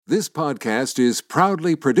This podcast is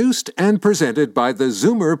proudly produced and presented by the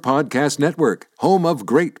Zoomer Podcast Network, home of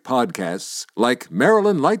great podcasts like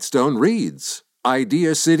Marilyn Lightstone Reads,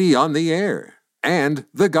 Idea City on the Air, and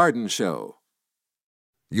The Garden Show.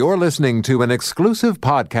 You're listening to an exclusive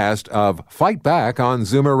podcast of Fight Back on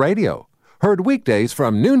Zoomer Radio, heard weekdays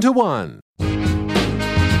from noon to 1.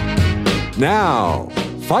 Now,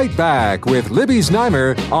 Fight Back with Libby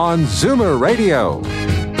Znaimer on Zoomer Radio.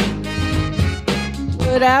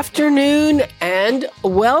 Good afternoon and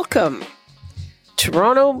welcome.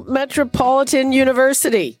 Toronto Metropolitan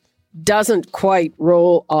University doesn't quite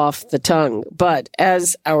roll off the tongue, but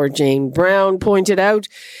as our Jane Brown pointed out,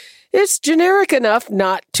 it's generic enough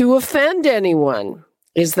not to offend anyone.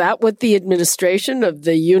 Is that what the administration of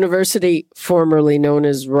the university, formerly known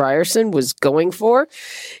as Ryerson, was going for?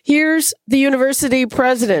 Here's the university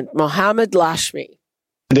president, Mohammed Lashmi.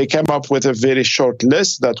 They came up with a very short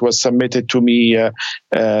list that was submitted to me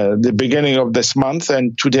the beginning of this month.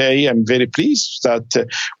 And today I'm very pleased that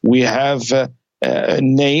we have a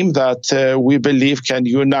name that we believe can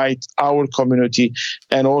unite our community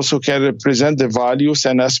and also can represent the values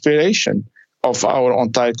and aspiration of our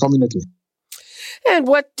entire community. And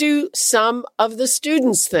what do some of the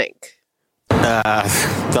students think?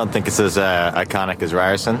 Don't think it's as iconic as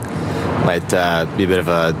Ryerson. Might be a bit of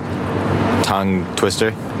a tongue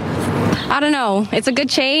twister. I don't know. It's a good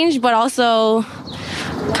change, but also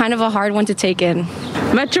kind of a hard one to take in.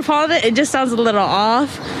 Metropolitan, it just sounds a little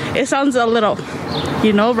off. It sounds a little,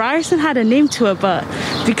 Ryerson had a name to it, but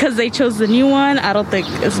because they chose the new one, I don't think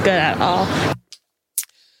it's good at all.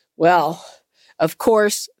 Well, of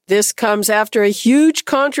course, this comes after a huge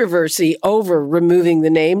controversy over removing the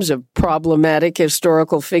names of problematic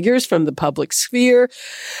historical figures from the public sphere.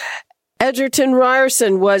 Egerton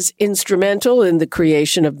Ryerson was instrumental in the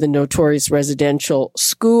creation of the notorious residential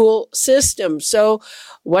school system. So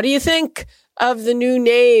what do you think of the new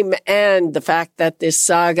name and the fact that this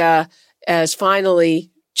saga has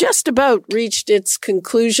finally just about reached its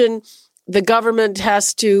conclusion? The government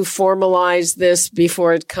has to formalize this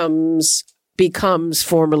before it becomes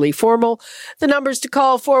formally formal. The numbers to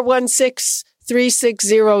call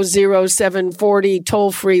 416-360-0740,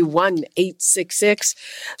 toll free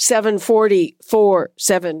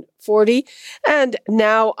 1-866-740-4740. And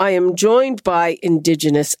now I am joined by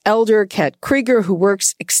Indigenous elder Kat Krieger, who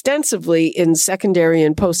works extensively in secondary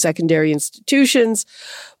and post-secondary institutions,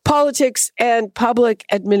 politics and public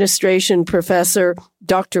administration professor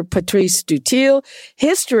Dr. Patrice Dutil,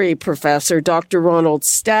 history professor Dr. Ronald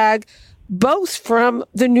Stagg, both from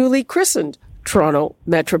the newly christened Toronto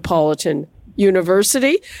Metropolitan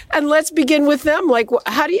University. And let's begin with them.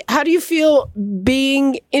 How do you feel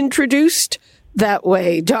being introduced that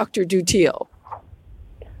way, Dr. Dutil?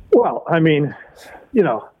 Well, I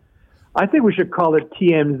think we should call it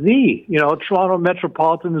TMZ, Toronto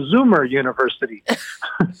Metropolitan Zoomer University.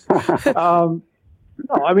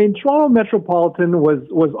 Toronto Metropolitan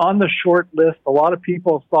was on the short list. A lot of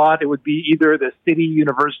people thought it would be either the City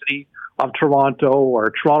University of Toronto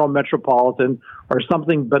or Toronto Metropolitan or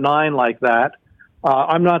something benign like that.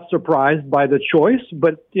 I'm not surprised by the choice,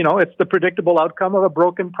 but, it's the predictable outcome of a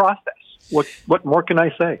broken process. What more can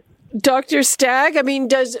I say? Dr. Stagg,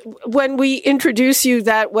 when we introduce you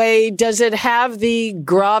that way, does it have the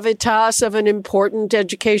gravitas of an important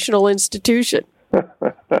educational institution?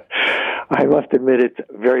 I must admit it's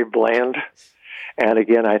very bland. And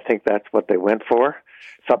again, I think that's what they went for.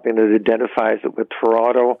 Something that identifies it with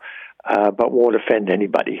Toronto, but won't offend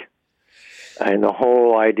anybody. And the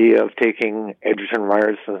whole idea of taking Egerton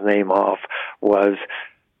Ryerson's name off was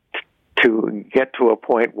to get to a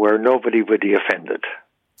point where nobody would be offended.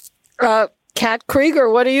 Kat Krieger,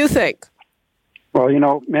 what do you think? Well,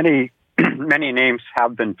 many names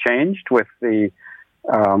have been changed with the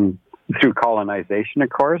through colonization, of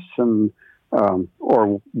course, and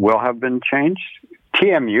or will have been changed.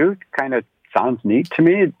 TMU kind of sounds neat to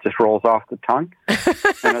me. It just rolls off the tongue.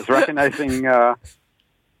 And I was recognizing,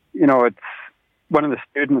 it's one of the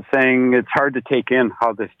students saying it's hard to take in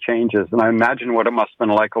how this changes. And I imagine what it must have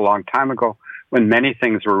been like a long time ago when many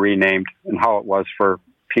things were renamed and how it was for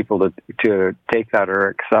people to take that or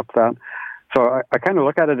accept that. So I kind of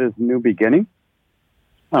look at it as a new beginning.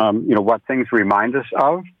 What things remind us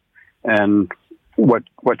of and what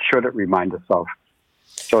should it remind us of.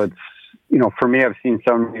 So it's, for me, I've seen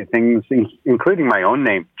so many things, including my own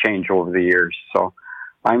name, change over the years. So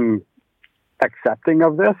I'm accepting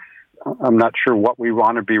of this. I'm not sure what we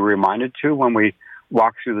want to be reminded to when we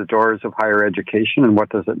walk through the doors of higher education and what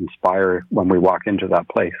does it inspire when we walk into that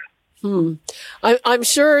place. I'm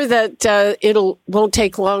sure that won't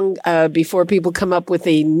take long before people come up with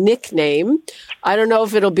a nickname. I don't know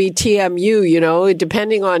if it'll be TMU,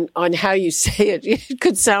 depending on how you say it. It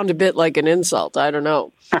could sound a bit like an insult. I don't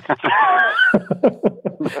know.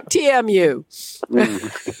 TMU.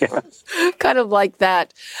 Kind of like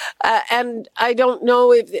that. And I don't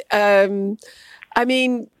know if,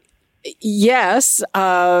 yes,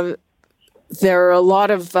 there are a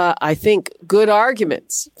lot of, I think, good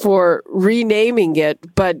arguments for renaming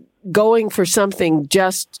it, but going for something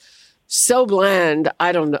just so bland,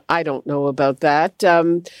 I don't know about that.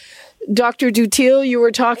 Dr. Duthiel, you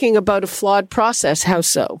were talking about a flawed process. How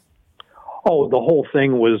so? Oh, the whole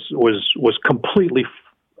thing was completely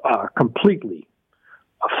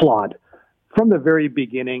flawed. From the very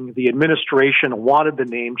beginning, the administration wanted the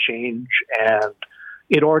name change, and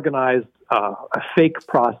it organized a fake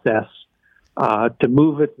process to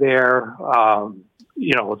move it there.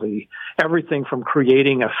 Everything from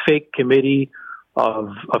creating a fake committee of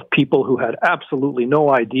people who had absolutely no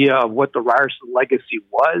idea of what the Ryerson legacy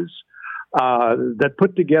was, that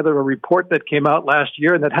put together a report that came out last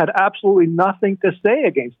year and that had absolutely nothing to say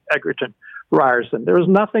against Egerton Ryerson. There was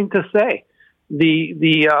nothing to say.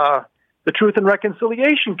 The Truth and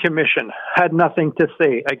Reconciliation Commission had nothing to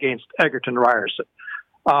say against Egerton Ryerson.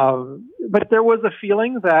 But there was a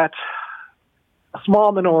feeling that a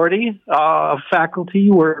small minority of faculty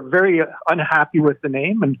were very unhappy with the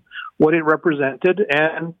name and what it represented,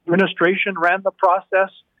 and administration ran the process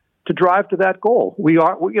to drive to that goal.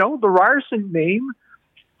 The Ryerson name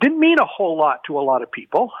didn't mean a whole lot to a lot of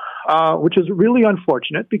people, which is really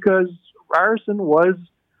unfortunate because Ryerson was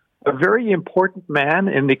a very important man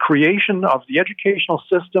in the creation of the educational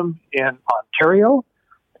system in Ontario.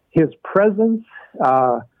 His presence,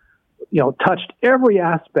 touched every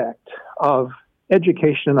aspect of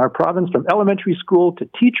education in our province, from elementary school to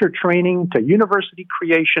teacher training to university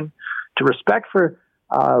creation to respect for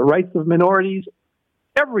rights of minorities,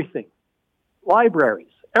 everything,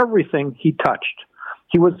 libraries, everything he touched.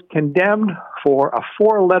 He was condemned for a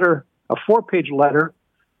 4-page letter,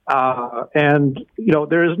 and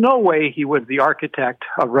there is no way he was the architect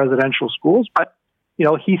of residential schools, but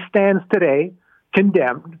he stands today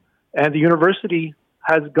condemned, and the university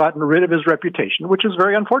has gotten rid of his reputation, which is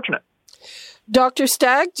very unfortunate. Dr.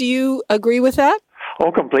 Stagg, do you agree with that?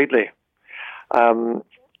 Oh, completely.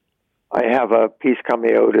 I have a piece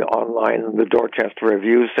coming out online in the Dorchester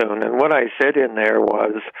Review soon, and what I said in there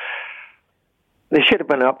was they should have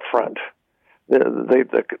been up front.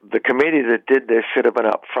 The committee that did this should have been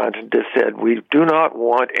up front and just said, we do not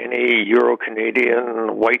want any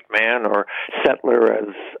Euro-Canadian white man or settler,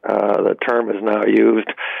 as the term is now used,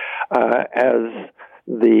 as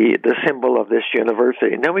the symbol of this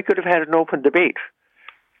university. And then we could have had an open debate.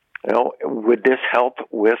 Would this help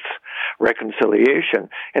with reconciliation?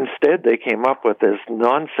 Instead, they came up with this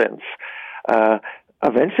nonsense.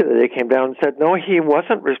 Eventually, they came down and said, no, he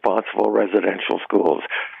wasn't responsible for residential schools.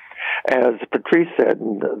 As Patrice said,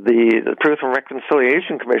 the Truth and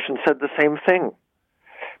Reconciliation Commission said the same thing.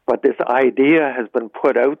 But this idea has been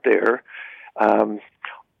put out there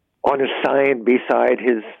on a sign beside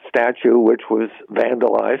his statue, which was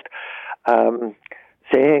vandalized,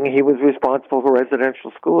 saying he was responsible for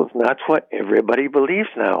residential schools. And that's what everybody believes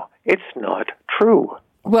now. It's not true.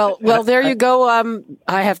 Well, there you go.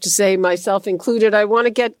 I have to say, myself included, I want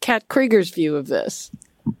to get Kat Krieger's view of this.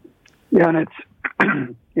 Yeah, and it's,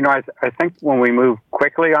 I think when we move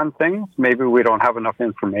quickly on things, maybe we don't have enough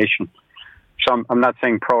information. So I'm not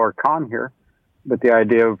saying pro or con here, but the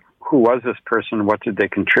idea of who was this person, what did they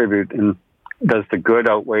contribute, and does the good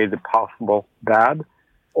outweigh the possible bad?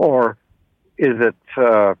 Or is it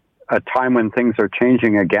a time when things are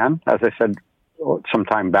changing again? As I said some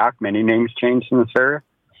time back, many names changed in this area.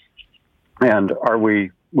 And are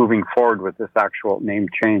we moving forward with this actual name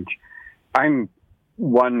change? I'm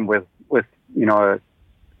one with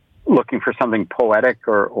looking for something poetic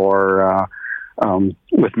or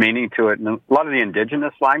with meaning to it. And a lot of the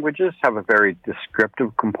indigenous languages have a very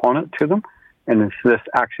descriptive component to them. And it's this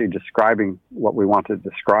actually describing what we want to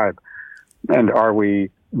describe. And are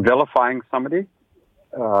we vilifying somebody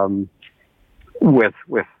with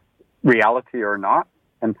reality or not?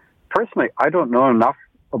 And personally, I don't know enough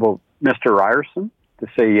about Mr. Ryerson to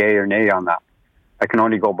say yay or nay on that. I can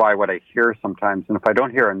only go by what I hear sometimes. And if I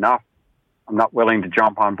don't hear enough, I'm not willing to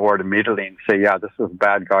jump on board immediately and say, yeah, this was a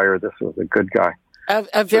bad guy or this was a good guy.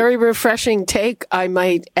 A very refreshing take, I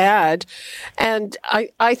might add. And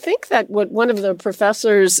I think that what one of the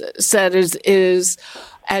professors said is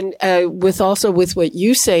and with what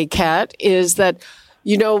you say, Kat, is that,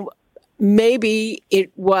 maybe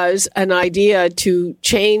it was an idea to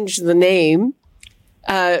change the name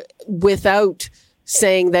without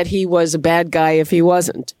saying that he was a bad guy if he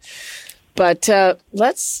wasn't. But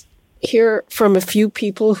let's hear from a few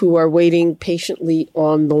people who are waiting patiently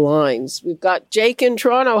on the lines. We've got Jake in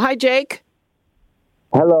Toronto. Hi, Jake.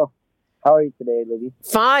 Hello. How are you today, Libby?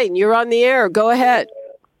 Fine. You're on the air. Go ahead.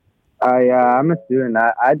 I'm a student.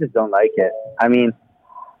 I just don't like it. I mean,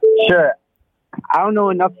 sure, I don't know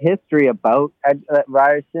enough history about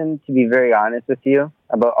Ryerson to be very honest with you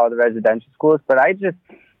about all the residential schools, but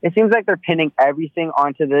it seems like they're pinning everything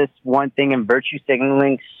onto this one thing and virtue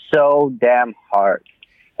signaling so damn hard,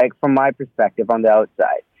 like from my perspective on the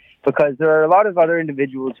outside, because there are a lot of other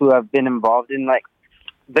individuals who have been involved in, like,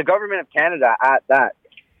 the government of Canada at that.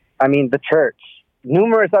 I mean, the church,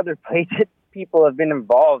 numerous other places, people have been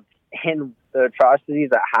involved in the atrocities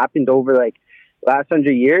that happened over, like, last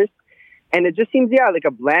 100 years. And it just seems, like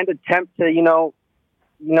a bland attempt to,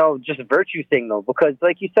 just virtue signal. Because,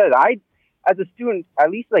 like you said, as a student, at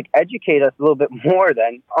least, like, educate us a little bit more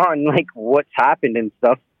then on, like, what's happened and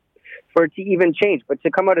stuff for it to even change. But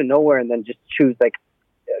to come out of nowhere and then just choose, like,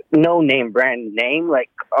 no-name brand name,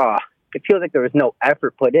 like, it feels like there was no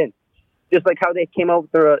effort put in. Just like how they came out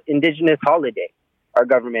with the Indigenous holiday, our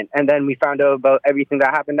government. And then we found out about everything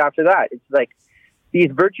that happened after that. It's like these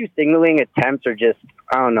virtue signaling attempts are just,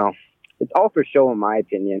 I don't know. It's all for show, in my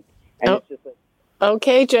opinion. And it's just like,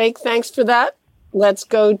 okay, Jake, thanks for that. Let's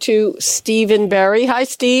go to Steve in Barrie. Hi,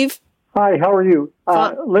 Steve. Hi, how are you?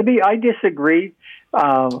 Libby, I disagree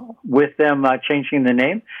with them changing the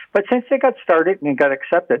name. But since they got started and got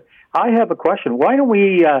accepted, I have a question. Why don't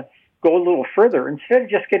we go a little further? Instead of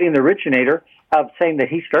just getting the originator of saying that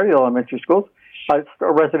he started elementary schools,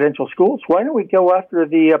 residential schools, why don't we go after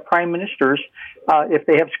the prime ministers, if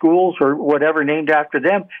they have schools or whatever named after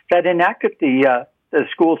them, that enacted the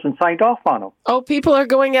schools and signed off on them? Oh, people are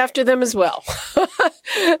going after them as well.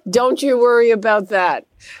 Don't you worry about that,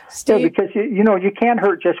 Steve. Yeah, because you can't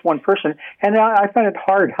hurt just one person, and I find it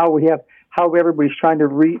hard how everybody's trying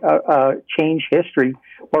to change history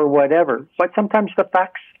or whatever. But sometimes the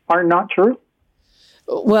facts are not true.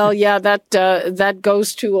 Well, yeah, that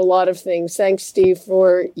goes to a lot of things. Thanks, Steve,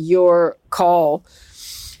 for your call.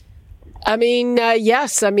 I mean,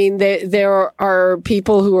 yes. I mean, there are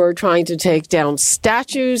people who are trying to take down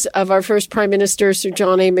statues of our first Prime Minister, Sir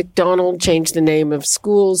John A. Macdonald, change the name of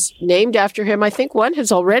schools named after him. I think one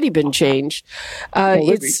has already been changed.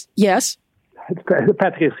 Yes.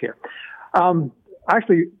 Patrice here.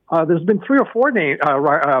 Actually, there's been 3 or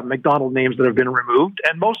 4 Macdonald names that have been removed,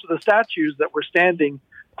 and most of the statues that were standing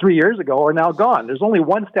 3 years ago are now gone. There's only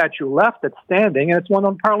one statue left that's standing, and it's one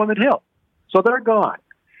on Parliament Hill. So they're gone.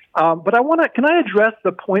 But can I address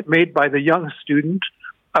the point made by the young student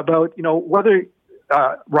about, whether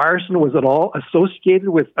Ryerson was at all associated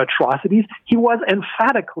with atrocities? He was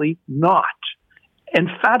emphatically not.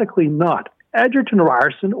 Emphatically not. Egerton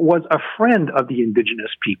Ryerson was a friend of the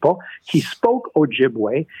Indigenous people. He spoke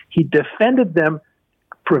Ojibwe. He defended them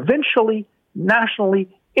provincially,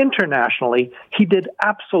 nationally, internationally. He did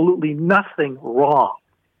absolutely nothing wrong.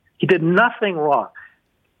 He did nothing wrong.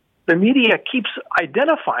 The media keeps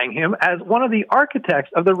identifying him as one of the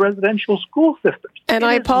architects of the residential school systems. And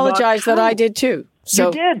I apologize that I did too.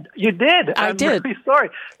 So You did. I'm really sorry.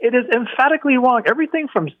 It is emphatically wrong. Everything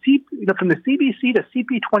from the CBC to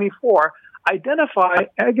CP24 identify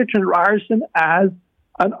Egerton Ryerson as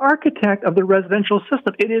an architect of the residential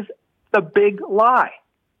system. It is the big lie.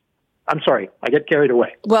 I'm sorry, I get carried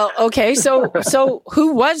away. Well, okay, so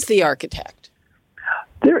who was the architect?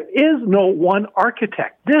 There is no one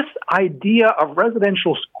architect. This idea of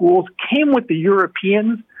residential schools came with the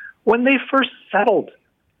Europeans when they first settled.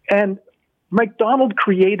 And Macdonald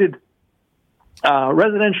created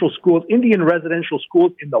residential schools, Indian residential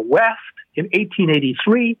schools in the West in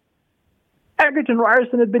 1883. Egerton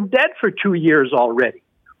Ryerson had been dead for 2 years already.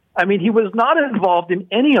 I mean, he was not involved in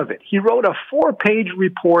any of it. He wrote a 4-page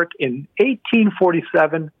report in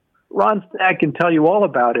 1847. Ron Stagg can tell you all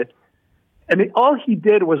about it. And all he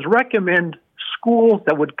did was recommend schools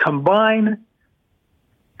that would combine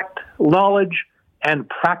knowledge and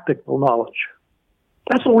practical knowledge.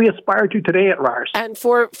 That's what we aspire to today at Ryerson. And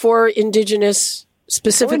for Indigenous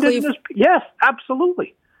specifically? Yes,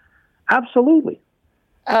 absolutely. Absolutely.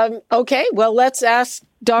 Okay, well, let's ask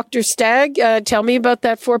Dr. Stagg. Tell me about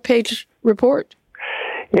that 4-page report.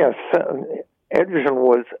 Yes, Egerton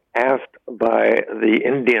was asked by the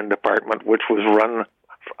Indian Department, which was run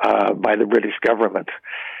by the British government,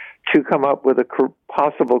 to come up with a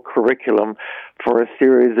possible curriculum for a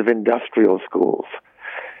series of industrial schools,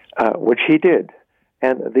 which he did.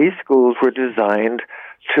 And these schools were designed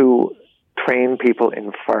to train people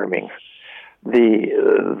in farming.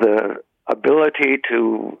 The ability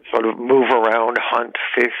to sort of move around, hunt,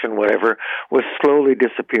 fish, and whatever was slowly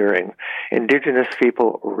disappearing. Indigenous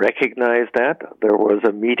people recognized that. There was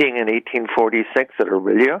a meeting in 1846 at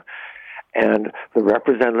Orillia, and the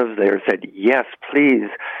representatives there said, yes, please,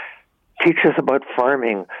 teach us about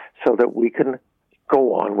farming so that we can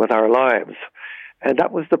go on with our lives. And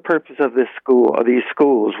that was the purpose of these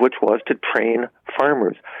schools, which was to train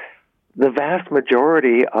farmers. The vast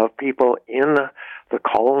majority of people in the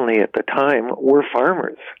colony at the time were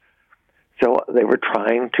farmers. So they were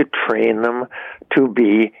trying to train them to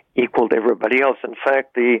be equal to everybody else. In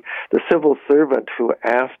fact, the civil servant who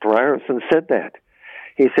asked Ryerson said that.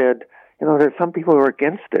 He said, there's some people who are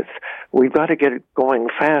against this. We've got to get it going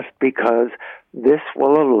fast because this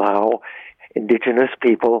will allow Indigenous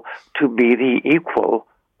people to be the equal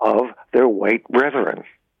of their white brethren.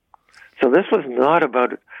 So this was not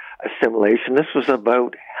about assimilation. This was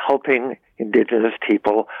about helping Indigenous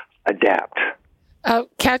people adapt.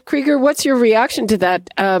 Kat Krieger, what's your reaction to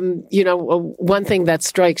that? One thing that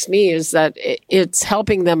strikes me is that it's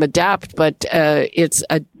helping them adapt, but it's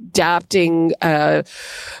adapting, to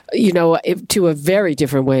a very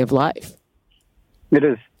different way of life. It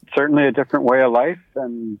is certainly a different way of life,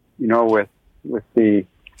 and with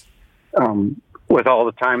all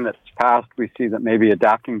the time that's passed, we see that maybe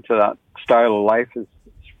adapting to that style of life is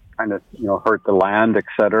kind of hurt the land, et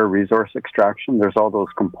cetera, resource extraction. There's all those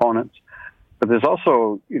components. But there's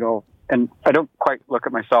also, and I don't quite look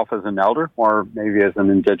at myself as an elder, or maybe as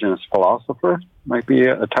an Indigenous philosopher, might be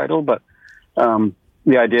a title, but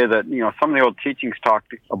the idea that, some of the old teachings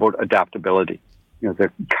talked about adaptability.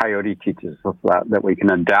 The Coyote teaches us that we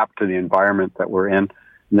can adapt to the environment that we're in,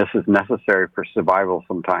 and this is necessary for survival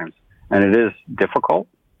sometimes. And it is difficult.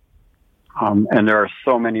 And there are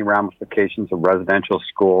so many ramifications of residential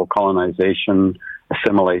school, colonization,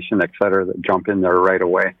 assimilation, et cetera, that jump in there right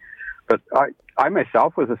away. But I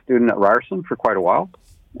myself was a student at Ryerson for quite a while.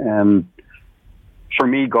 And for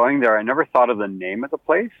me going there, I never thought of the name of the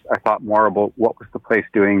place. I thought more about what was the place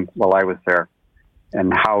doing while I was there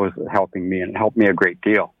and how was it helping me. And it helped me a great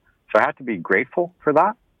deal. So I had to be grateful for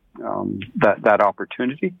that, that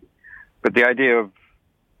opportunity. But the idea of,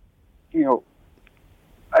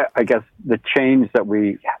 I guess the change that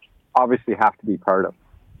we obviously have to be part of.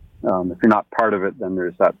 If you're not part of it, then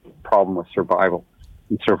there's that problem with survival.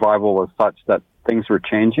 And survival was such that things were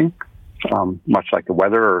changing, much like the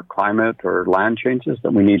weather or climate or land changes,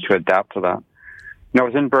 that we need to adapt to that. I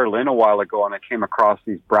was in Berlin a while ago, and I came across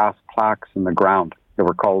these brass plaques in the ground. They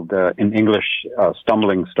were called, in English,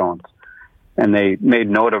 stumbling stones. And they made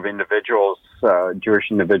note of individuals,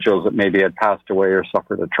 Jewish individuals that maybe had passed away or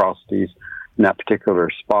suffered atrocities in that particular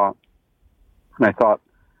spot. And I thought,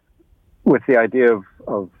 with the idea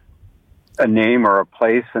of a name or a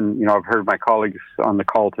place, and I've heard my colleagues on the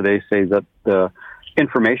call today say that the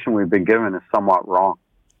information we've been given is somewhat wrong.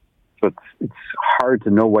 So it's hard to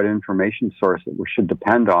know what information source that we should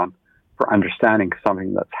depend on for understanding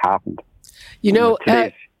something that's happened.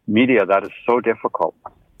 Today's media, that is so difficult.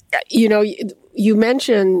 You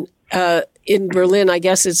mentioned in Berlin, I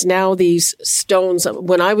guess it's now these stones.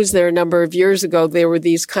 When I was there a number of years ago, there were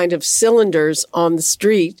these kind of cylinders on the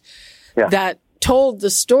street that told the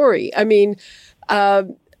story. I mean,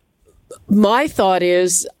 my thought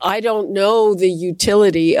is, I don't know the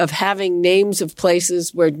utility of having names of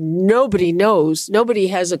places where nobody knows, nobody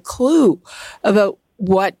has a clue about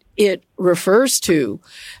what it refers to.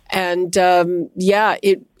 And,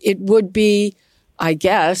 it would be, I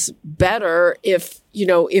guess, better if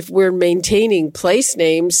we're maintaining place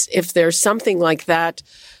names, if there's something like that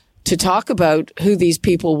to talk about who these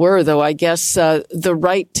people were, though I guess the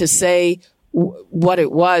right to say what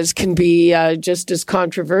it was can be just as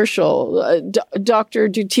controversial. Dr.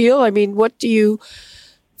 Duthiel, I mean, what do you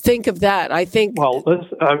think of that? I think. Well,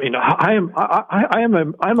 I'm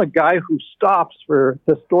a guy who stops for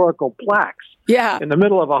historical plaques. In the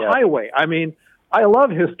middle of a highway. I mean, I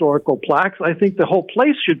love historical plaques. I think the whole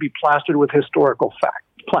place should be plastered with historical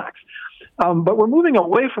plaques. But we're moving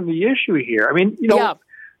away from the issue here. I mean,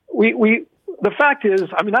 the fact is,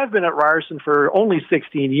 I've been at Ryerson for only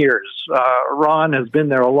 16 years. Ron has been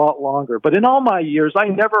there a lot longer. But in all my years, I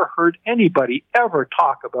never heard anybody ever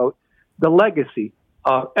talk about the legacy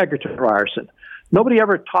of Egerton Ryerson. Nobody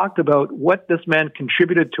ever talked about what this man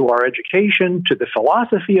contributed to our education, to the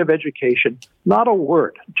philosophy of education. Not a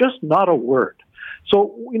word, just not a word.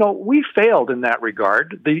 So, we failed in that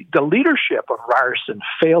regard. The leadership of Ryerson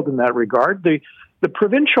failed in that regard. The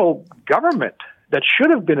provincial government that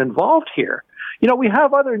should have been involved here, We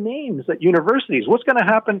have other names at universities. What's going to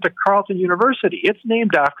happen to Carleton University? It's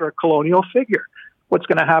named after a colonial figure. What's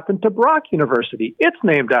going to happen to Brock University? It's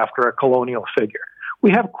named after a colonial figure.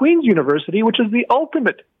 We have Queen's University, which is the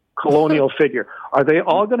ultimate colonial figure. Are they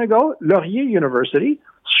all going to go? Laurier University,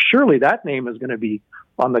 surely that name is going to be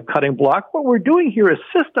on the cutting block. What we're doing here is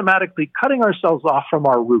systematically cutting ourselves off from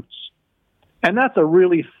our roots. And that's a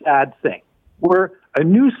really sad thing. We're a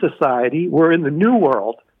new society. We're in the new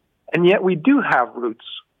world. And yet we do have roots.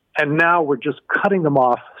 And now we're just cutting them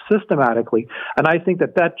off systematically. And I think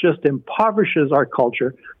that just impoverishes our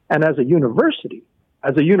culture. And as a university,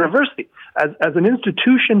 as an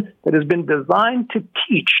institution that has been designed to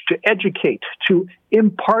teach, to educate, to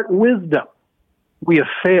impart wisdom, we have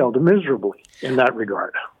failed miserably in that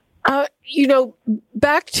regard.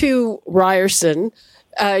 Back to Ryerson,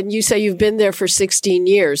 you say you've been there for 16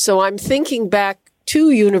 years. So I'm thinking back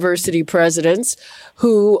to university presidents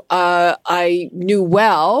who I knew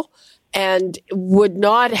well and would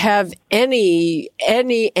not have any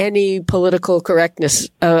political correctness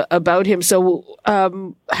about him. So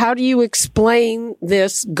how do you explain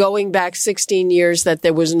this going back 16 years that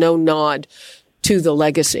there was no nod to the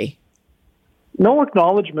legacy? No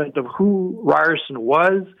acknowledgement of who Ryerson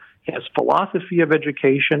was, his philosophy of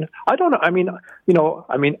education. I don't know. I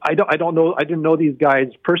don't know. I didn't know these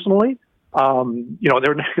guys personally.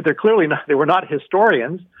 They're clearly not, they were not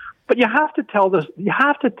historians, but you have to tell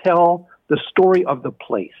the story of the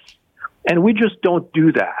place. And we just don't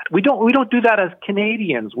do that. We don't do that as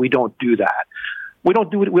Canadians. We don't do that. We don't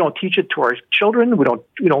do it. We don't teach it to our children. We don't,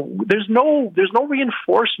 there's no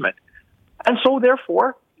reinforcement. And so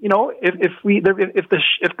therefore, if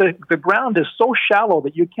the ground is so shallow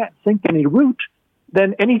that you can't sink any root,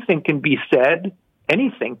 then anything can be said.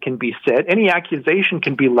 Any accusation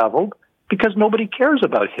can be leveled because nobody cares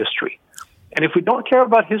about history. And if we don't care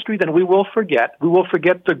about history, then we will forget. We will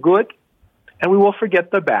forget the good and we will forget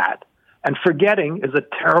the bad. And forgetting is a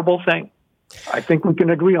terrible thing. I think we can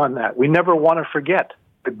agree on that. We never want to forget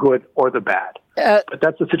the good or the bad. But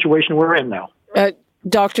that's the situation we're in now.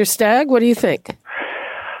 Dr. Stagg, what do you think?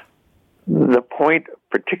 The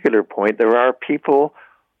particular point, there are people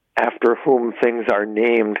after whom things are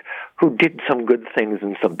named who did some good things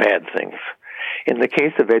and some bad things. In the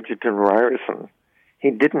case of Egerton Ryerson,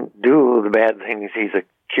 he didn't do the bad things he's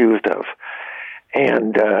accused of.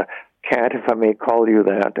 And, Kat, if I may call you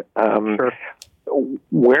that, sure.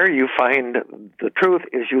 Where you find the truth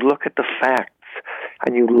is you look at the facts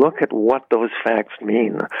and you look at what those facts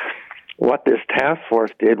mean. What this task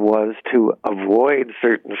force did was to avoid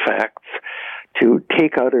certain facts, to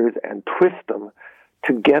take others and twist them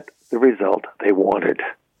to get the result they wanted.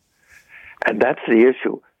 And that's the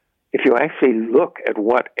issue. If you actually look at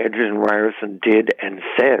what Egerton Ryerson did and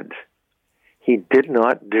said, he did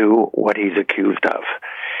not do what he's accused of.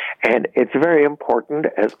 And it's very important,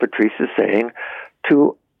 as Patrice is saying,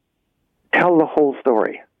 to tell the whole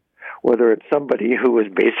story, whether it's somebody who was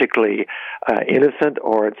basically innocent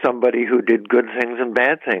or it's somebody who did good things and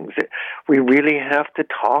bad things. We really have to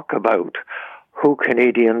talk about who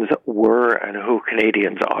Canadians were and who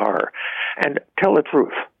Canadians are and tell the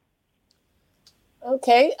truth.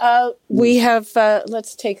 Okay, we have,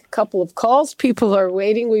 let's take a couple of calls. People are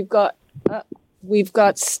waiting. We've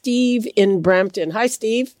got Steve in Brampton. Hi,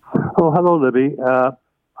 Steve. Oh, hello, Libby.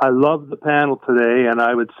 I love the panel today, and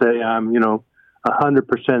I would say I'm,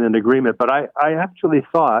 100% in agreement. But I actually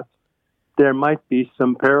thought there might be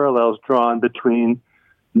some parallels drawn between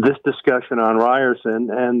this discussion on Ryerson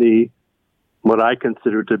and what I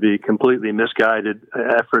consider to be completely misguided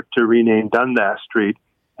effort to rename Dundas Street.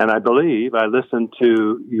 And I believe I listened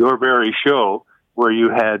to your very show where you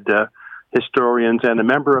had historians and a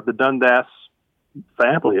member of the Dundas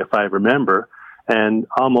family, if I remember, and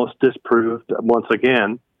almost disproved once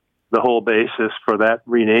again the whole basis for that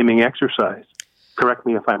renaming exercise. Correct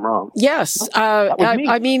me if I'm wrong. Yes.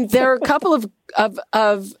 I mean, there are a couple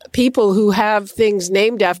of people who have things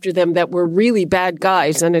named after them that were really bad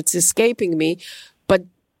guys, and it's escaping me. But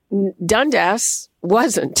Dundas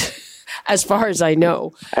wasn't, as far as I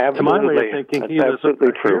know. Absolutely. To my way of thinking, he was a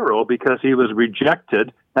hero because he was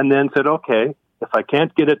rejected and then said, okay, if I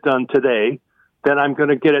can't get it done today, then I'm going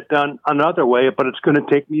to get it done another way, but it's going to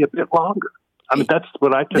take me a bit longer. I mean, that's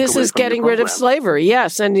what I took away from the program. This is getting rid of slavery,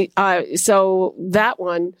 yes. And so that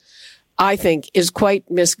one, I think, is quite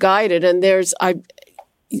misguided. And there's,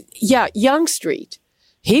 Yonge Street,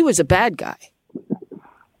 he was a bad guy.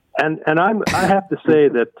 And I have to say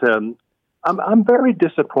that I'm very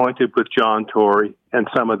disappointed with John Tory and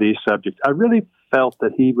some of these subjects. I really felt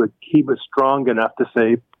that he was strong enough to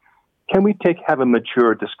say, can we have a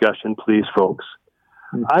mature discussion, please, folks?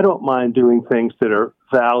 I don't mind doing things that are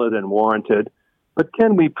valid and warranted, but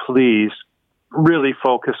can we please really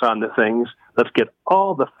focus on the things? Let's get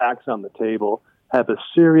all the facts on the table, have a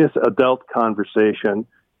serious adult conversation,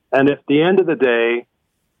 and at the end of the day,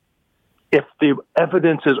 if the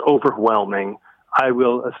evidence is overwhelming, I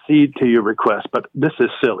will accede to your request, but this is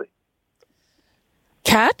silly.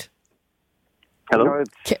 Kat? Hello?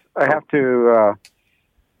 I have to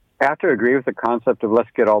agree with the concept of let's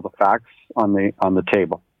get all the facts on the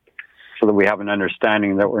table so that we have an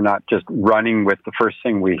understanding that we're not just running with the first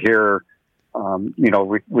thing we hear.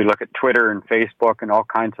 We look at Twitter and Facebook and all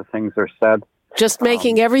kinds of things are said. Just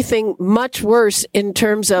making everything much worse in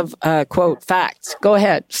terms of, quote, facts. Go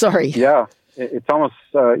ahead. Sorry. Yeah. It's almost,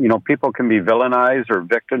 people can be villainized or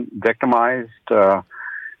victimized.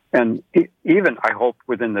 And even, I hope,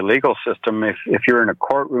 within the legal system, if you're in a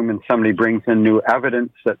courtroom and somebody brings in new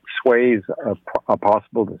evidence that sways a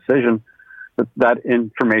possible decision, that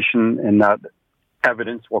information and that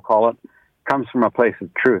evidence, we'll call it, comes from a place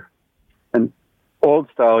of truth. And old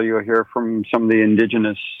style, you'll hear from some of the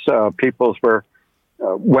indigenous peoples where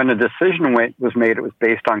when a decision was made, it was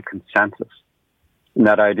based on consensus. And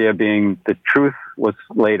that idea being the truth was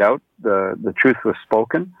laid out, the truth was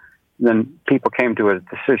spoken, then people came to a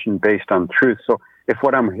decision based on truth. So if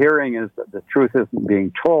what I'm hearing is that the truth isn't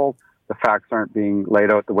being told, the facts aren't being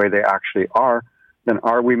laid out the way they actually are, then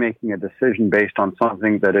are we making a decision based on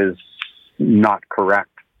something that is not correct?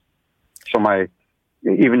 So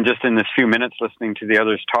even just in this few minutes listening to the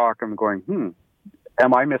others talk, I'm going,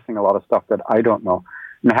 am I missing a lot of stuff that I don't know?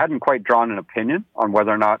 And I hadn't quite drawn an opinion on whether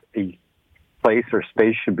or not a place or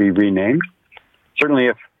space should be renamed. Certainly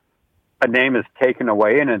if a name is taken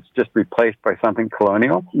away and it's just replaced by something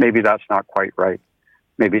colonial, maybe that's not quite right.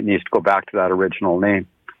 Maybe it needs to go back to that original name.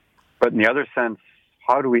 But in the other sense,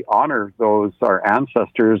 how do we honor our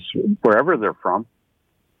ancestors, wherever they're from?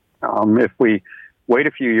 If we wait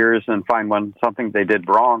a few years and find something they did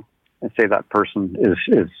wrong and say that person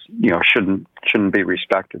shouldn't be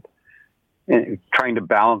respected. And trying to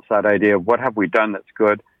balance that idea of what have we done that's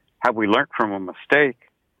good? Have we learned from a mistake?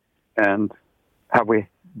 And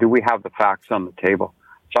do we have the facts on the table?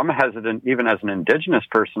 So I'm hesitant, even as an Indigenous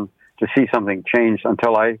person, to see something change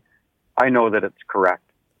until I know that it's correct.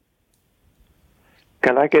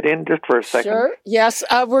 Can I get in just for a second? Sure. Yes.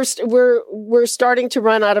 We're starting to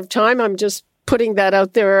run out of time. I'm just putting that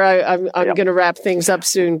out there. I'm going to wrap things up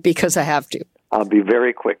soon because I have to. I'll be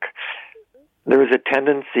very quick. There is a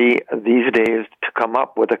tendency these days to come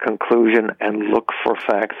up with a conclusion and look for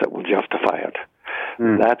facts that will justify it.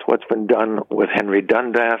 That's what's been done with Henry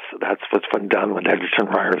Dundas. That's what's been done with Egerton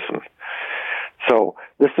Ryerson. So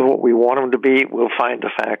this is what we want them to be. We'll find the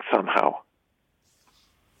facts somehow.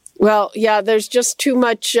 Well, yeah, there's just too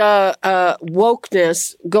much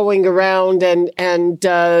wokeness going around, and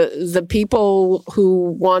the people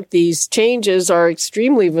who want these changes are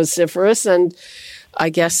extremely vociferous, and I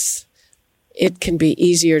guess it can be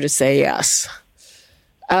easier to say yes.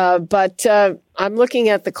 But I'm looking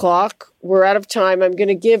at the clock. We're out of time. I'm going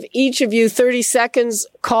to give each of you 30 seconds.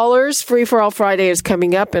 Callers, Free for All Friday is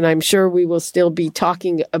coming up, and I'm sure we will still be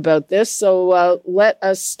talking about this. So let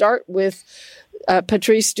us start with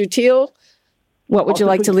Patrice Dutil. What would you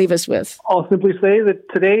like to leave us with? I'll simply say that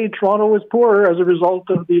today Toronto was poorer as a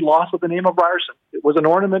result of the loss of the name of Ryerson. It was an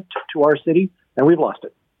ornament to our city, and we've lost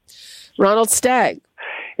it. Ronald Stagg.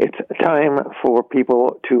 It's time for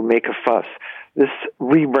people to make a fuss. This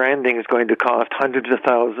rebranding is going to cost hundreds of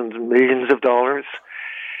thousands, millions of dollars,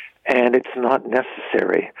 and it's not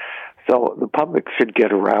necessary. So the public should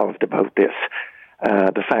get aroused about this,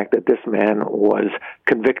 the fact that this man was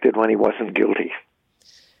convicted when he wasn't guilty.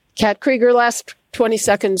 Kat Krieger, last 20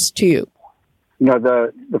 seconds to you.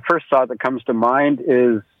 The first thought that comes to mind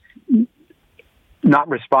is not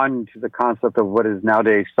responding to the concept of what is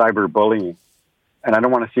nowadays cyberbullying. And I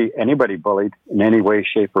don't want to see anybody bullied in any way,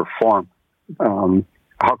 shape, or form.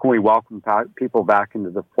 How can we welcome people back into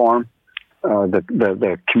the forum,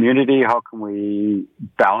 the community? How can we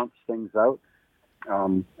balance things out?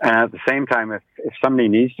 And at the same time, if somebody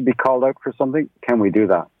needs to be called out for something, can we do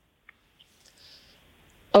that?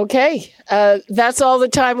 Okay, that's all the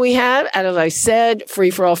time we have. And as I said, Free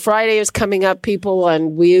for All Friday is coming up, people,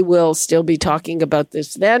 and we will still be talking about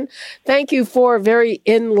this then. Thank you for a very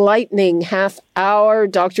enlightening half hour,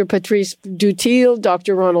 Dr. Patrice Dutil,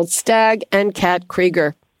 Dr. Ronald Stagg, and Kat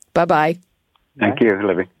Krieger. Bye-bye. Thank you,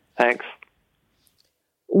 Libby. Thanks.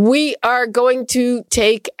 We are going to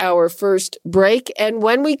take our first break, and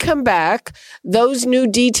when we come back, those new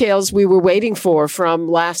details we were waiting for from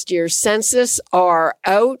last year's census are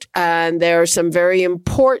out, and there are some very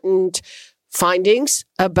important findings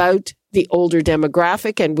about the older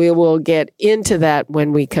demographic, and we will get into that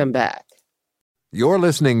when we come back. You're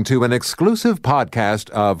listening to an exclusive podcast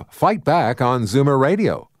of Fight Back on Zoomer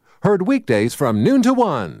Radio. Heard weekdays from noon to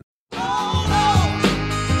 1.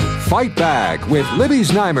 Fight Back with Libby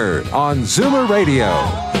Znaimer on Zoomer Radio.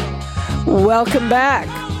 Welcome back.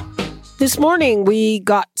 This morning, we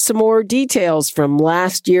got some more details from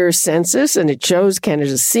last year's census, and it shows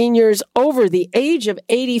Canada's seniors over the age of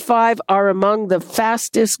 85 are among the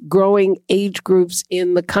fastest growing age groups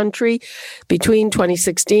in the country. Between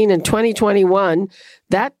 2016 and 2021,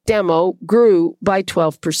 that demo grew by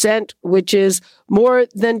 12%, which is more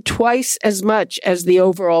than twice as much as the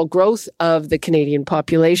overall growth of the Canadian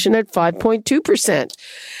population at 5.2%.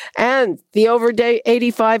 And the over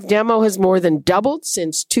 85 demo has more than doubled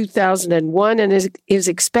since 2001 and is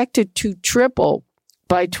expected to triple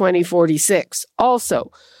by 2046.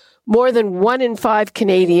 Also, more than 1 in 5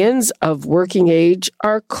 Canadians of working age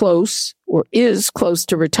are close or is close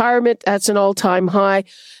to retirement. That's an all-time high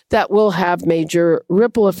that will have major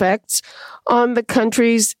ripple effects on the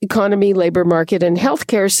country's economy, labor market, and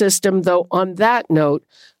healthcare system. Though on that note,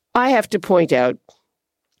 I have to point out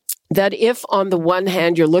that if on the one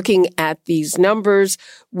hand you're looking at these numbers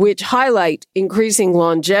which highlight increasing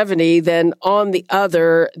longevity, then on the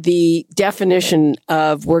other, the definition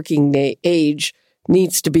of working age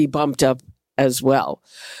needs to be bumped up as well.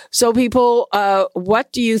 So people,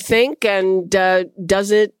 what do you think? And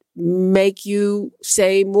does it make you,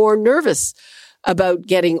 say, more nervous about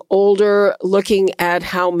getting older, looking at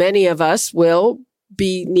how many of us will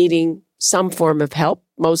be needing some form of help,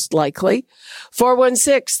 most likely?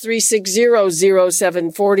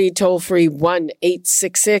 416-360-0740, toll free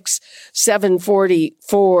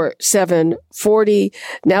 1-866-740-4740.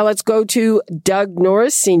 Now let's go to Doug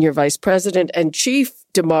Norris, Senior Vice President and Chief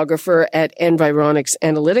Demographer at Environics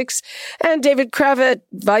Analytics, and David Cravett,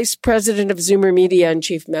 Vice President of Zoomer Media and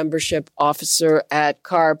Chief Membership Officer at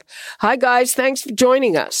CARP. Hi, guys. Thanks for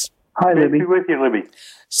joining us. Hi, Libby. Good to be with you, Libby.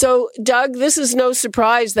 So, Doug, this is no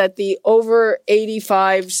surprise that the over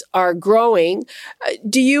 85s are growing.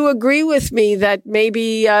 Do you agree with me that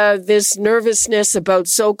maybe this nervousness about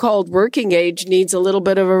so-called working age needs a little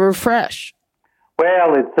bit of a refresh?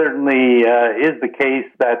 Well, it certainly is the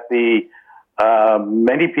case that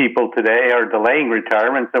many people today are delaying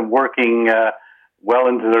retirement and working well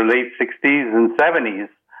into their late 60s and 70s.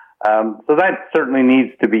 So that certainly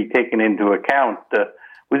needs to be taken into account. It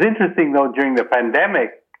was interesting, though, during the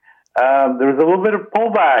pandemic, there was a little bit of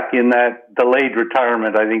pullback in that delayed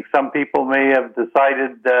retirement. I think some people may have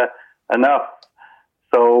decided enough.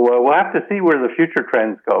 So we'll have to see where the future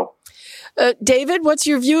trends go. David, what's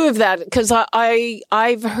your view of that? Because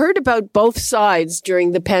I've heard about both sides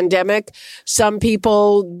during the pandemic. Some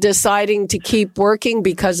people deciding to keep working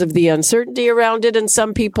because of the uncertainty around it, and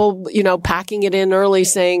some people, packing it in early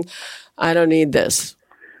saying, I don't need this.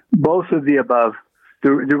 Both of the above. The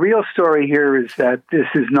real story here is that this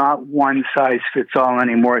is not one size fits all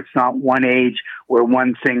anymore. It's not one age where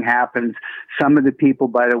one thing happens. Some of the people,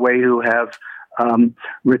 by the way, who have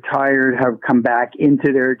retired have come back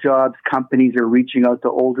into their jobs. Companies are reaching out to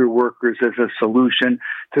older workers as a solution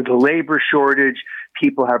to the labor shortage.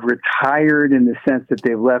 People have retired in the sense that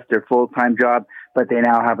they've left their full-time job, but they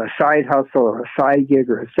now have a side hustle or a side gig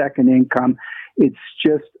or a second income. It's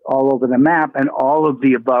just all over the map, and all of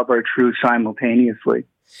the above are true simultaneously.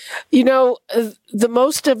 The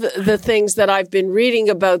most of the things that I've been reading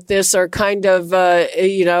about this are kind of,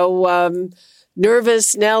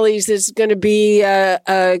 nervous Nellies. Is going to be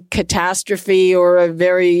a catastrophe or a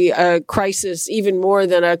very crisis, even more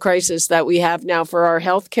than a crisis that we have now for our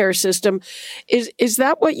healthcare system. Is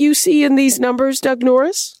that what you see in these numbers, Doug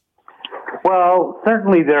Norris? Well,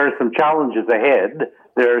 certainly there are some challenges ahead.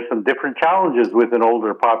 There are some different challenges with an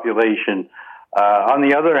older population. On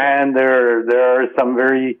the other hand, there are some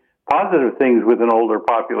very positive things with an older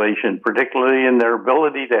population, particularly in their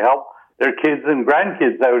ability to help their kids and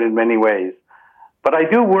grandkids out in many ways. But I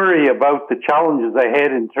do worry about the challenges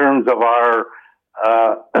ahead in terms of our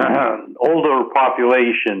older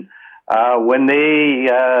population. When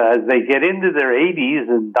as they get into their 80s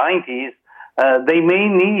and 90s, they may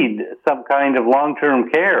need some kind of long-term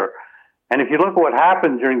care. And if you look at what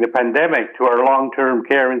happened during the pandemic to our long-term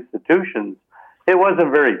care institutions, it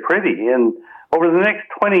wasn't very pretty. And over the next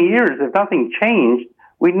 20 years, if nothing changed,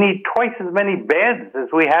 we'd need twice as many beds as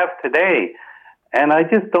we have today. And I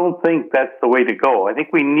just don't think that's the way to go. I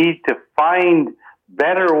think we need to find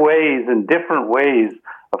better ways and different ways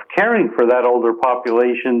of caring for that older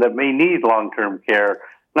population that may need long-term care.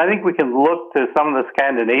 And I think we can look to some of the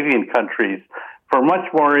Scandinavian countries for much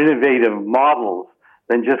more innovative models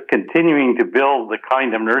than just continuing to build the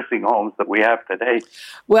kind of nursing homes that we have today.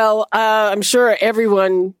 Well, I'm sure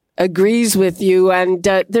everyone agrees with you. And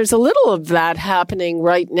there's a little of that happening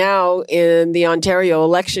right now in the Ontario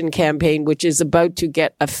election campaign, which is about to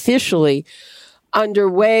get officially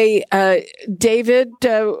underway. David,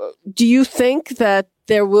 do you think that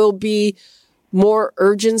there will be more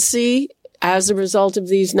urgency as a result of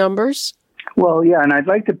these numbers? Well, yeah, and I'd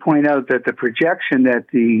like to point out that the projection that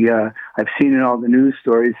I've seen in all the news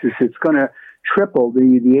stories is it's going to triple.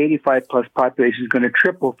 The 85 plus population is going to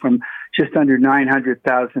triple from just under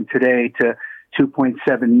 900,000 today to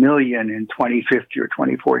 2.7 million in 2050 or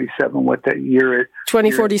 2047. What that year is?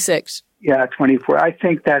 2046. Yeah, 24. I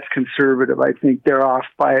think that's conservative. I think they're off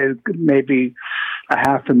by maybe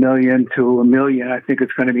 500,000 to 1 million. I think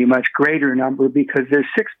it's going to be a much greater number because there's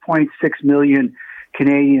 6.6 million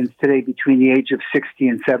Canadians today between the age of 60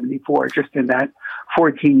 and 74, just in that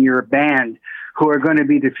 14-year band, who are going to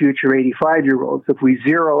be the future 85-year-olds. If we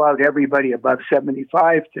zero out everybody above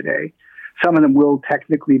 75 today, some of them will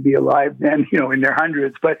technically be alive then, in their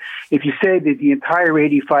hundreds. But if you say that the entire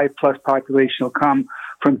 85-plus population will come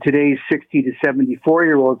from today's 60 to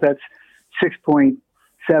 74-year-olds, that's 6.7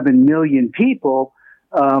 million people.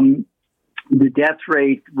 The death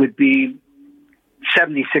rate would be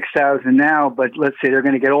 76,000 now, but let's say they're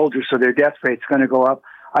going to get older, so their death rate's going to go up.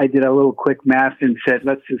 I did a little quick math and said,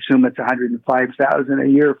 let's assume it's 105,000 a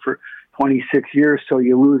year for 26 years, so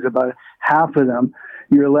you lose about half of them.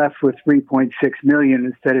 You're left with 3.6 million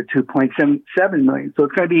instead of 2.7 million. So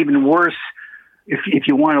it's going to be even worse if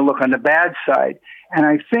you want to look on the bad side. And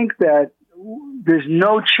I think that there's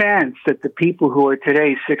no chance that the people who are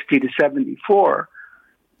today 60 to 74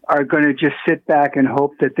 are going to just sit back and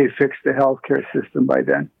hope that they fix the healthcare system by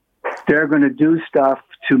then. They're going to do stuff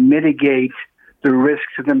to mitigate the risk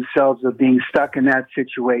to themselves of being stuck in that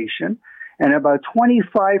situation. And about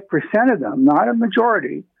 25% of them, not a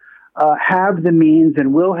majority, have the means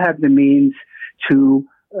and will have the means to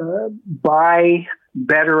buy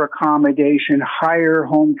better accommodation, hire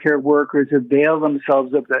home care workers, avail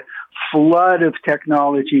themselves of the flood of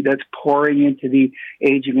technology that's pouring into the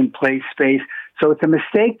aging in place space. So it's a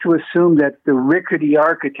mistake to assume that the rickety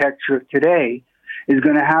architecture of today is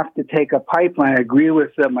going to have to take a pipeline. I agree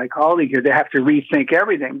with my colleague here. They have to rethink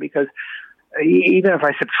everything because even if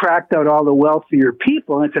I subtract out all the wealthier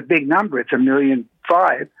people, and it's a big number, it's 1.5 million,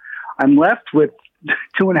 I'm left with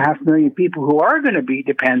 2.5 million people who are going to be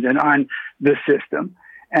dependent on the system.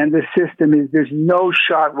 And the system is, there's no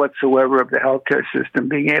shot whatsoever of the healthcare system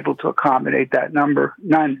being able to accommodate that number.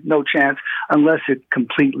 None, no chance, unless it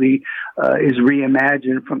completely is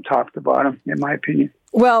reimagined from top to bottom, in my opinion.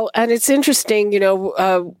 Well, and it's interesting,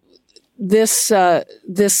 this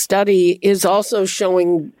study is also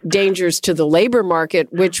showing dangers to the labor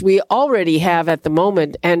market, which we already have at the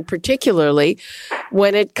moment, and particularly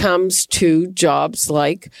when it comes to jobs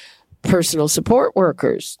like personal support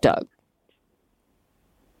workers, Doug.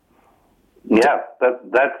 Yeah,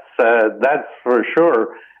 that's for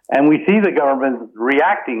sure. And we see the government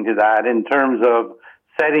reacting to that in terms of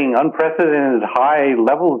setting unprecedented high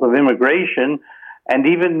levels of immigration and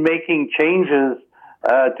even making changes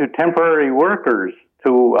to temporary workers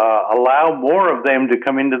to allow more of them to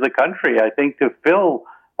come into the country, I think, to fill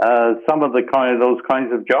some of those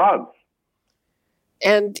kinds of jobs.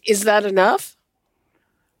 And is that enough?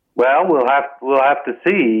 Well, we'll have to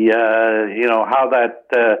see, how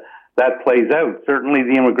that plays out. Certainly,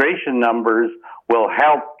 the immigration numbers will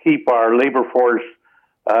help keep our labor force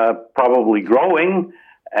probably growing,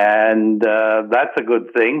 and that's a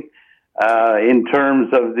good thing. In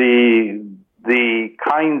terms of the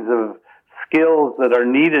kinds of skills that are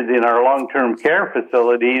needed in our long-term care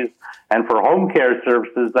facilities and for home care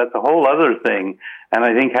services, that's a whole other thing, and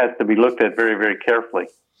I think has to be looked at very, very carefully.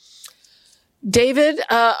 David,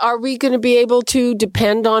 are we going to be able to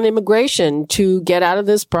depend on immigration to get out of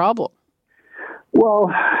this problem?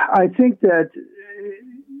 Well, I think that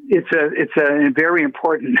it's a very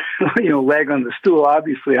important leg on the stool.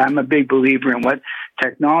 Obviously, I'm a big believer in what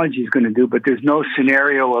technology is going to do, but there's no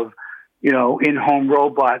scenario of in-home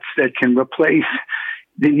robots that can replace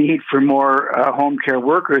the need for more home care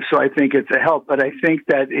workers. So I think it's a help, but I think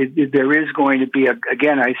that there is going to be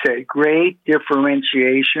great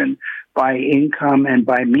differentiation by income and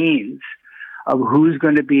by means of who's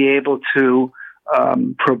going to be able to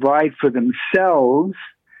provide for themselves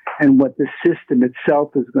and what the system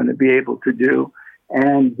itself is going to be able to do.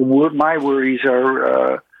 And my worries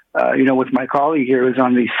are, with my colleague here, is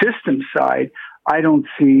on the system side. I don't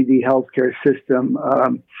see the healthcare system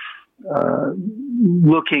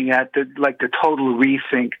looking at the total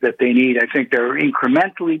rethink that they need. I think they're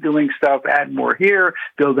incrementally doing stuff, add more here,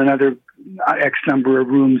 build another X number of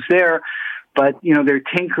rooms there. But, they're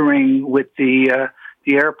tinkering with the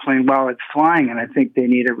airplane while it's flying, and I think they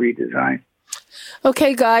need a redesign.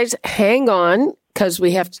 Okay, guys, hang on, because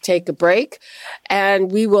we have to take a break,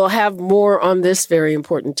 and we will have more on this very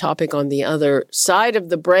important topic on the other side of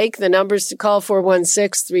the break. The numbers to call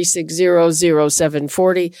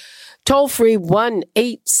 416-360-0740. Toll free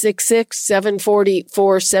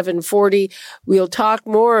 1-866-740-4740. We'll talk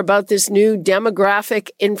more about this new demographic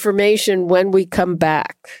information when we come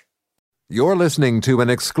back. You're listening to an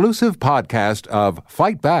exclusive podcast of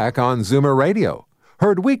Fight Back on Zoomer Radio.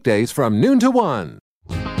 Heard weekdays from noon to 1.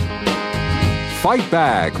 Fight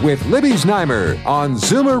Back with Libby Znaimer on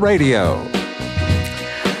Zoomer Radio.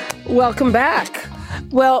 Welcome back.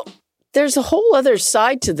 Well, there's a whole other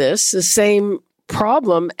side to this, the same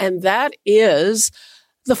problem, and that is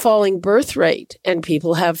the falling birth rate, and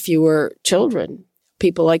people have fewer children.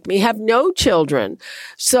 People like me have no children.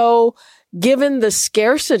 So given the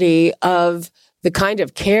scarcity of the kind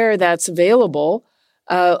of care that's available,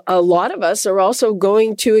 a lot of us are also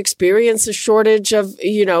going to experience a shortage of,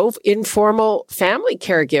 informal family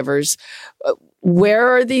caregivers. Where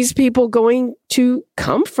are these people going to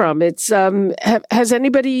come from? It's has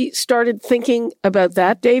anybody started thinking about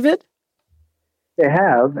that, David? They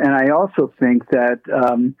have, and I also think that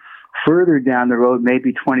further down the road,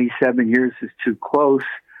 maybe 27 years is too close,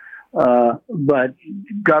 but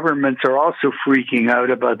governments are also freaking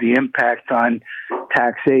out about the impact on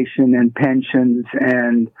taxation and pensions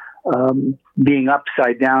and being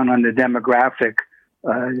upside down on the demographic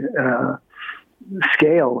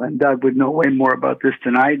scale. And Doug would know way more about this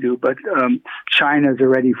than I do, but China's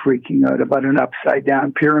already freaking out about an upside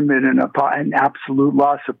down pyramid and an absolute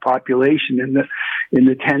loss of population in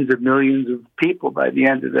the tens of millions of people by the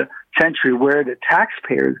end of the century. Where the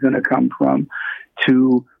taxpayer is going to come from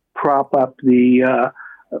to prop up the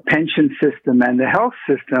pension system and the health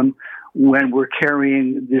system when we're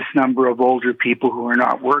carrying this number of older people who are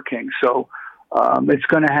not working. So it's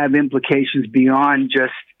going to have implications beyond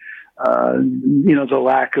just the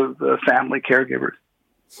lack of family caregivers.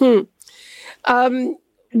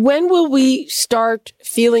 When will we start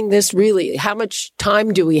feeling this really? How much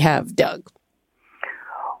time do we have, Doug?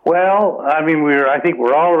 Well, I think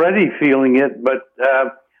we're already feeling it, but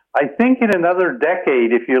I think in another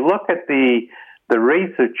decade, if you look at the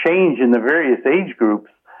rates of change in the various age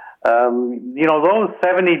groups, those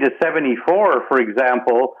 70 to 74, for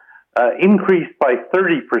example, increased by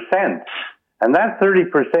 30%. And that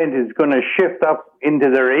 30% is going to shift up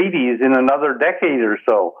into their 80s in another decade or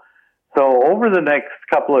so. So over the next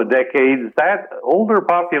couple of decades, that older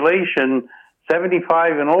population,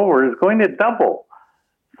 75 and over, is going to double.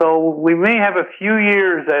 So we may have a few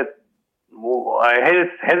years at, I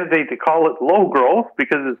hesitate to call it low growth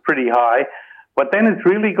because it's pretty high, but then it's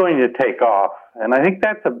really going to take off. And I think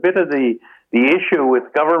that's a bit of the issue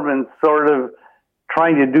with governments sort of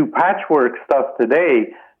trying to do patchwork stuff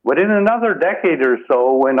today. But in another decade or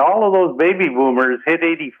so, when all of those baby boomers hit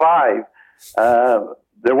 85,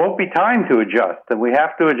 there won't be time to adjust, and we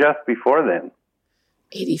have to adjust before then.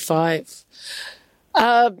 85.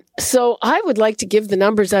 So I would like to give the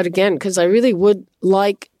numbers out again, because I really would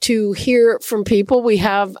like to hear from people. We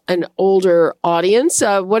have an older audience.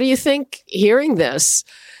 What do you think hearing this?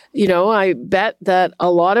 I bet that a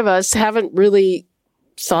lot of us haven't really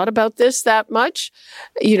thought about this that much.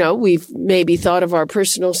 We've maybe thought of our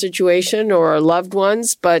personal situation or our loved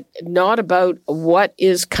ones, but not about what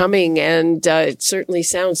is coming. And it certainly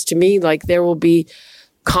sounds to me like there will be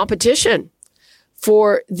competition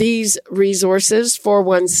for these resources.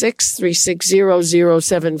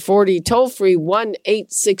 416-360-0740, toll free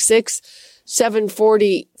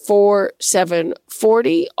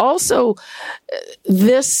 1-866-740-4740. Also,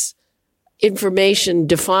 this information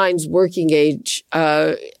defines working age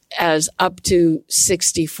as up to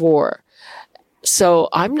 64. So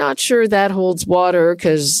I'm not sure that holds water,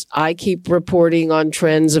 because I keep reporting on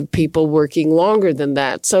trends of people working longer than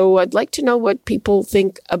that. So I'd like to know what people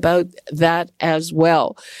think about that as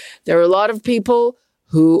well. There are a lot of people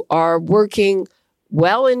who are working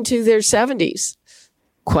well into their 70s.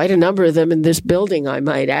 Quite a number of them in this building, I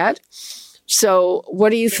might add. So what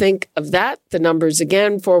do you think of that? The numbers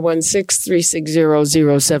again,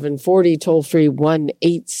 416-360-0740, toll free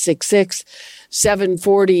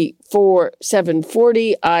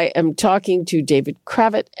 1-866-740-4740. I am talking to David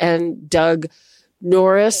Kravitz and Doug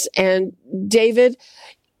Norris. And David,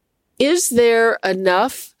 is there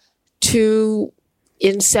enough to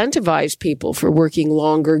incentivize people for working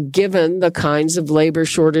longer, given the kinds of labor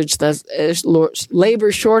shortages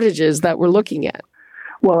that we're looking at?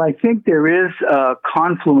 Well, I think there is a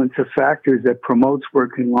confluence of factors that promotes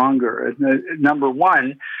working longer. Number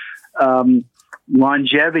one,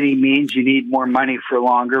 longevity means you need more money for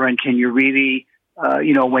longer, and can you really,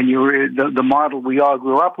 when you're the model we all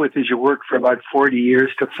grew up with is you work for about 40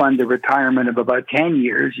 years to fund a retirement of about 10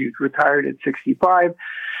 years. You retired at 65,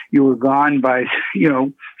 you were gone by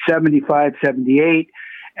 75, 78,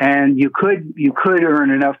 and you could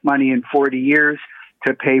earn enough money in 40 years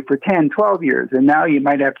to pay for 10, 12 years, and now you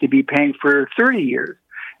might have to be paying for 30 years.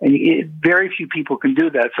 And very few people can do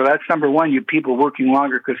that. So that's number one, people working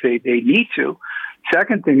longer because they need to.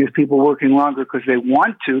 Second thing is people working longer because they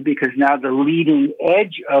want to, because now the leading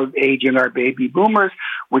edge of aging are baby boomers,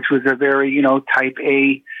 which was a very, type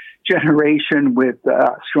A generation with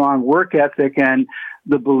strong work ethic and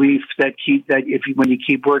the belief that when you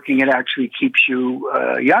keep working, it actually keeps you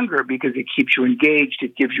younger because it keeps you engaged,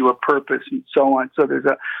 it gives you a purpose, and so on. So there's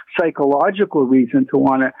a psychological reason to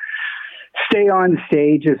want to stay on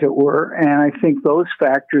stage, as it were. And I think those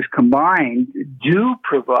factors combined do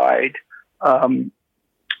provide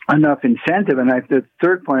enough incentive. And the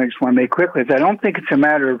third point I just want to make quickly is I don't think it's a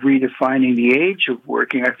matter of redefining the age of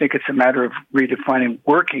working. I think it's a matter of redefining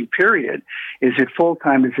working, period. Is it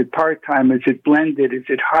full-time? Is it part-time? Is it blended? Is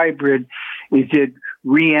it hybrid? Is it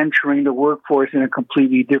re-entering the workforce in a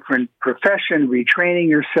completely different profession, retraining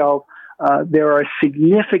yourself? There are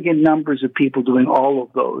significant numbers of people doing all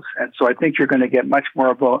of those. And so I think you're going to get much more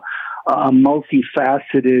of a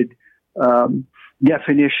multifaceted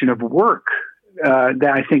definition of work.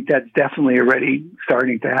 That I think that's definitely already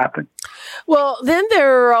starting to happen. Well, then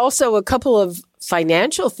there are also a couple of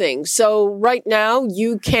financial things. So right now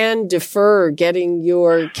you can defer getting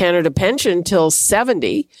your Canada pension till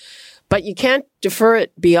 70, but you can't defer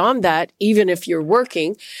it beyond that, even if you're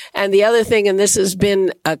working. And the other thing, and this has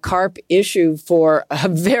been a CARP issue for a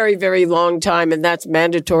very, very long time, and that's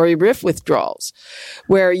mandatory RRIF withdrawals,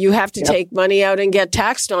 where you have to take money out and get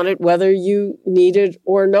taxed on it, whether you need it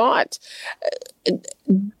or not.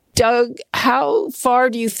 Doug, how far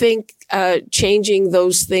do you think changing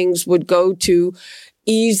those things would go to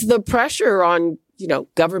ease the pressure on,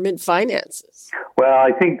 government finances? Well,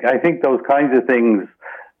 I think those kinds of things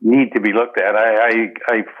need to be looked at.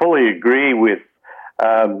 I fully agree with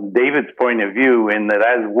David's point of view in that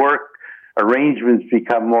as work arrangements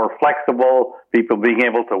become more flexible, people being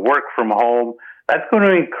able to work from home, that's going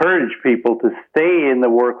to encourage people to stay in the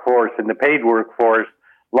workforce, in the paid workforce,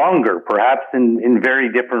 longer, perhaps in very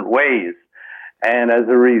different ways. And as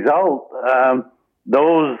a result,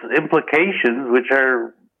 those implications, which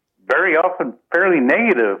are very often fairly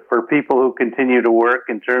negative for people who continue to work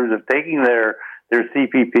in terms of taking their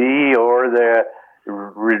CPP or their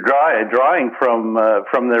drawing from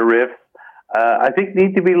their RRIFs, I think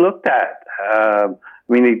need to be looked at.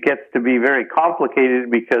 It gets to be very complicated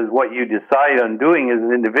because what you decide on doing as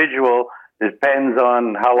an individual depends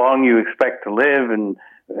on how long you expect to live and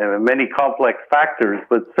many complex factors,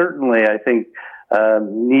 but certainly I think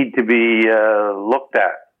need to be looked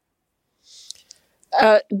at.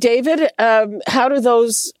 David, how do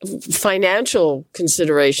those financial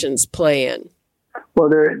considerations play in? Well,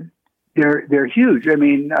 they're huge.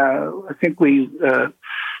 I think we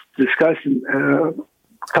discussed a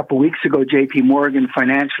couple weeks ago. J.P. Morgan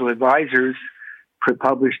Financial Advisors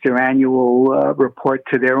published their annual report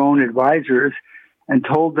to their own advisors and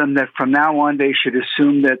told them that from now on they should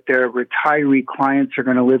assume that their retiree clients are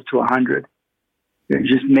going to live to 100.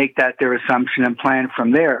 Just make that their assumption and plan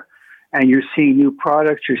from there. And you're seeing new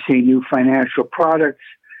products, you're seeing new financial products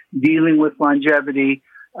dealing with longevity.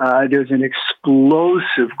 There's an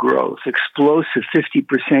explosive growth,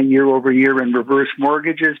 50% year over year in reverse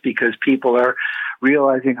mortgages because people are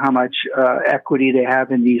realizing how much equity they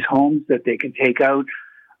have in these homes that they can take out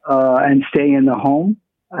and stay in the home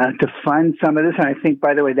to fund some of this. And I think,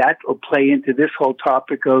 by the way, that will play into this whole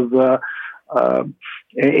topic of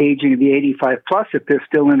aging of the 85 plus. If they're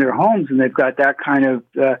still in their homes and they've got that kind of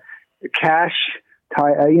cash,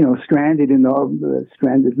 stranded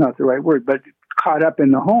is not the right word, but caught up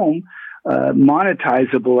in the home,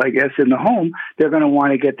 monetizable, I guess, in the home, they're going to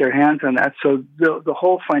want to get their hands on that. So the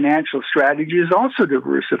whole financial strategy is also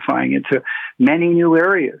diversifying into many new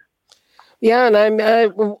areas. Yeah, and I'm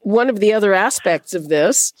one of the other aspects of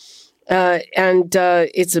this, and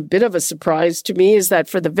it's a bit of a surprise to me, is that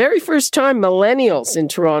for the very first time, millennials in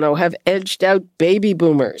Toronto have edged out baby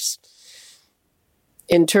boomers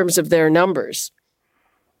in terms of their numbers.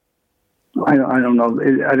 I don't know.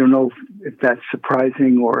 I don't know if that's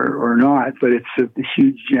surprising or not, but it's a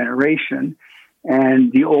huge generation.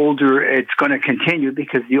 And the older, it's going to continue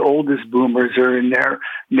because the oldest boomers are in their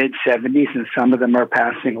mid-70s and some of them are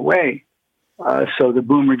passing away. So the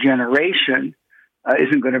boomer generation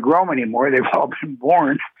isn't going to grow anymore. They've all been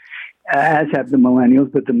born, as have the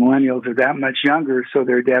millennials, but the millennials are that much younger, so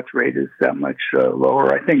their death rate is that much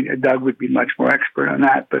lower. I think Doug would be much more expert on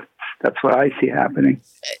that, but that's what I see happening.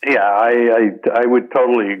 Yeah, I would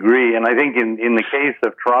totally agree. And I think in the case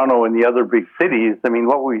of Toronto and the other big cities, I mean,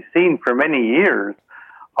 what we've seen for many years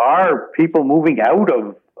are people moving out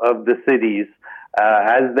of the cities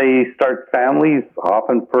as they start families,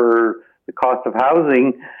 often for the cost of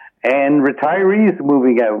housing, and retirees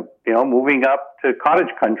moving out, moving up to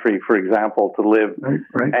cottage country, for example, to live.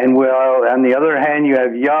 Right. And well, on the other hand, you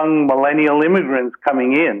have young millennial immigrants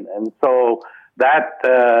coming in. And so that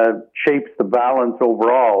shapes the balance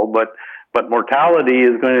overall. But mortality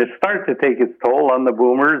is going to start to take its toll on the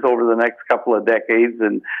boomers over the next couple of decades.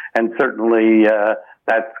 And certainly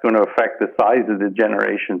that's going to affect the size of the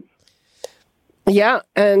generations. Yeah,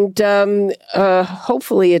 and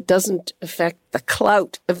hopefully it doesn't affect the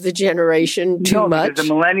clout of the generation too much. Because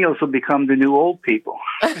the millennials will become the new old people.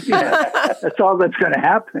 That's all that's going to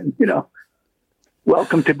happen,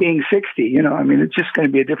 Welcome to being 60, it's just going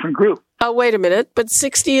to be a different group. Oh, wait a minute, but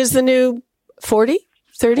 60 is the new 40,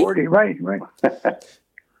 30? 40, right.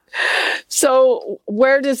 So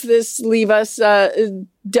where does this leave us,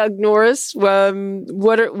 Doug Norris?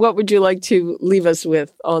 What would you like to leave us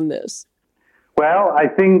with on this? Well, I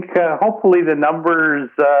think hopefully the numbers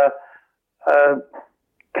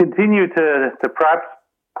continue to perhaps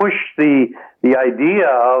push the idea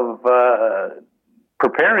of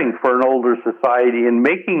preparing for an older society and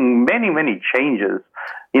making many, many changes.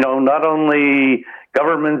 Not only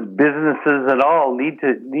governments, businesses, and all need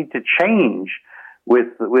to change with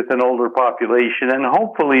an older population, and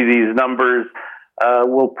hopefully these numbers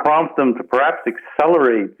will prompt them to perhaps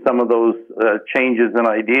accelerate some of those changes and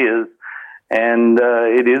ideas. And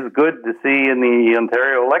it is good to see in the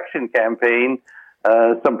Ontario election campaign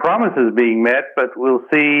some promises being met, but we'll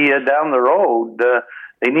see down the road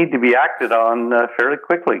they need to be acted on fairly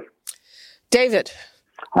quickly. David.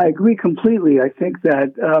 I agree completely. I think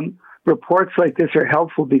that reports like this are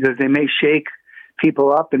helpful because they may shake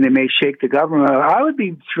people up and they may shake the government. I would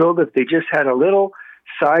be thrilled if they just had a little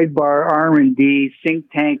sidebar R&D, think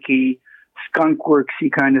tanky,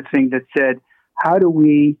 skunkworksy kind of thing that said, how do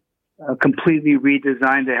we completely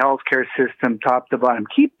redesign the healthcare system top to bottom?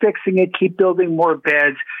 Keep fixing it, keep building more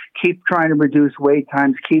beds, keep trying to reduce wait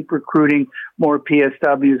times, keep recruiting more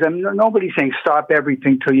PSWs. I mean, nobody's saying stop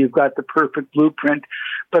everything till you've got the perfect blueprint,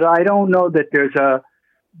 but I don't know that there's a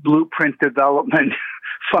blueprint development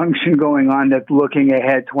function going on that's looking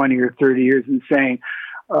ahead 20 or 30 years and saying,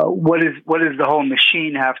 what does the whole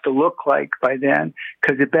machine have to look like by then?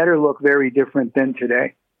 Because it better look very different than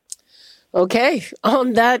today. Okay.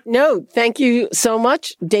 On that note, thank you so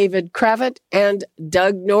much, David Kravitz and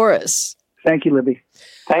Doug Norris. Thank you, Libby.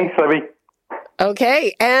 Thanks, Libby.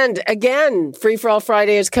 Okay. And again, Free for All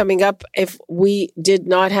Friday is coming up if we did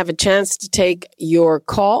not have a chance to take your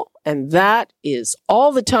call. And that is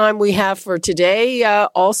all the time we have for today.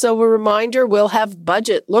 Also a reminder, we'll have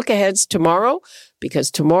budget look-aheads tomorrow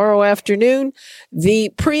because tomorrow afternoon,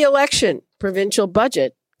 the pre-election provincial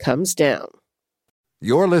budget comes down.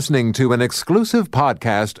 You're listening to an exclusive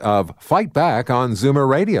podcast of Fight Back on Zoomer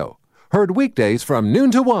Radio. Heard weekdays from noon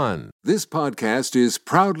to 1. This podcast is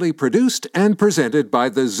proudly produced and presented by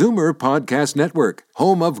the Zoomer Podcast Network,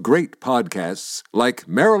 home of great podcasts like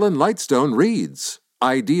Marilyn Lightstone Reads,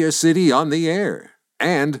 Idea City on the Air,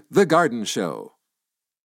 and The Garden Show.